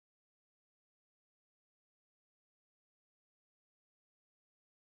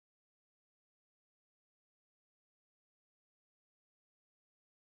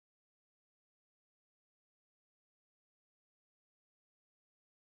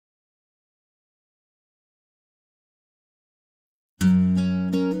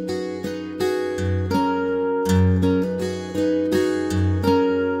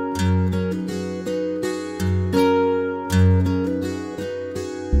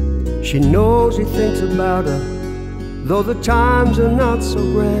She knows he thinks about her, though the times are not so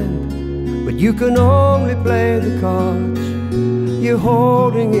grand. But you can only play the cards you're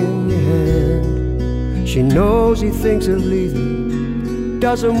holding in your hand. She knows he thinks of leaving,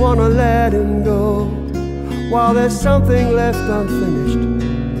 doesn't want to let him go, while there's something left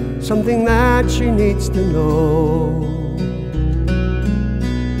unfinished, something that she needs to know.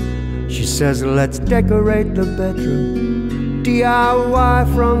 She says, let's decorate the bedroom, DIY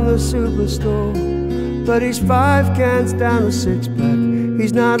from the superstore. But he's 5 cans down a 6-pack,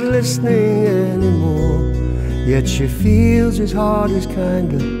 he's not listening anymore. Yet she feels his heart is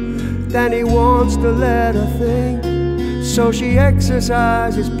kinder than he wants to let her think. So she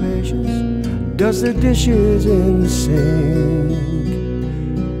exercises patience, does the dishes in the sink.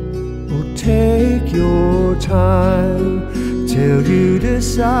 Oh, take your time till you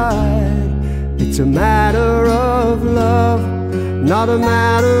decide. It's a matter of love, not a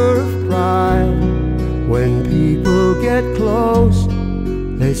matter of pride. When people get close,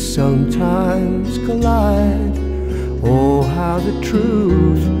 they sometimes collide. Oh, how the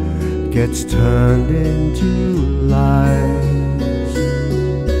truth gets turned into lies.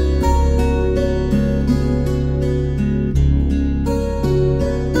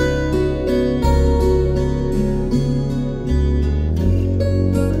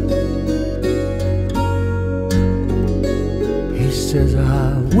 He says,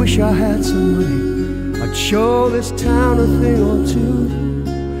 I wish I had some money, I'd show this town a thing or two.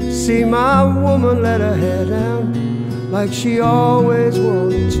 See my woman let her hair down like she always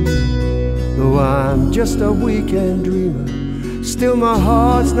wanted to. Though I'm just a weekend dreamer, still my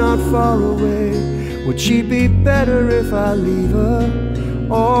heart's not far away. Would she be better if I leave her,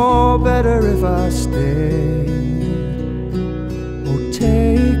 or better if I stay? Oh,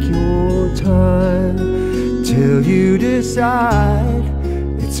 take your time till you decide.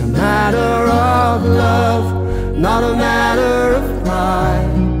 It's a matter of love, not a matter of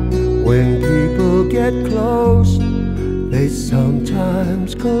pride. When people get close, they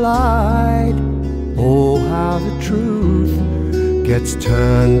sometimes collide. Oh, how the truth gets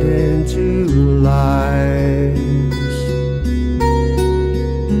turned into lies.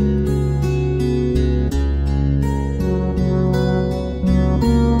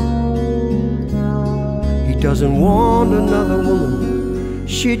 He doesn't want another woman,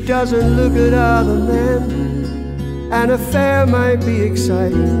 she doesn't look at other men. An affair might be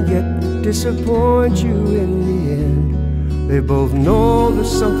exciting, yet disappoint you in the end. They both know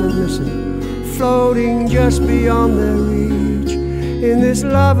there's something missing, floating just beyond their reach. In this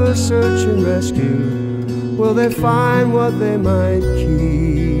lover's search and rescue, will they find what they might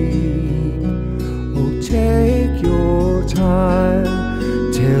keep? Oh, take your time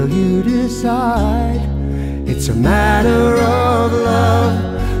till you decide. It's a matter of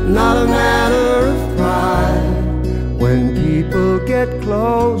love, not a matter of pride. When people get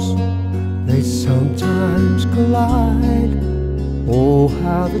close, they sometimes collide. Oh,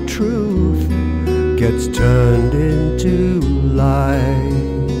 how the truth gets turned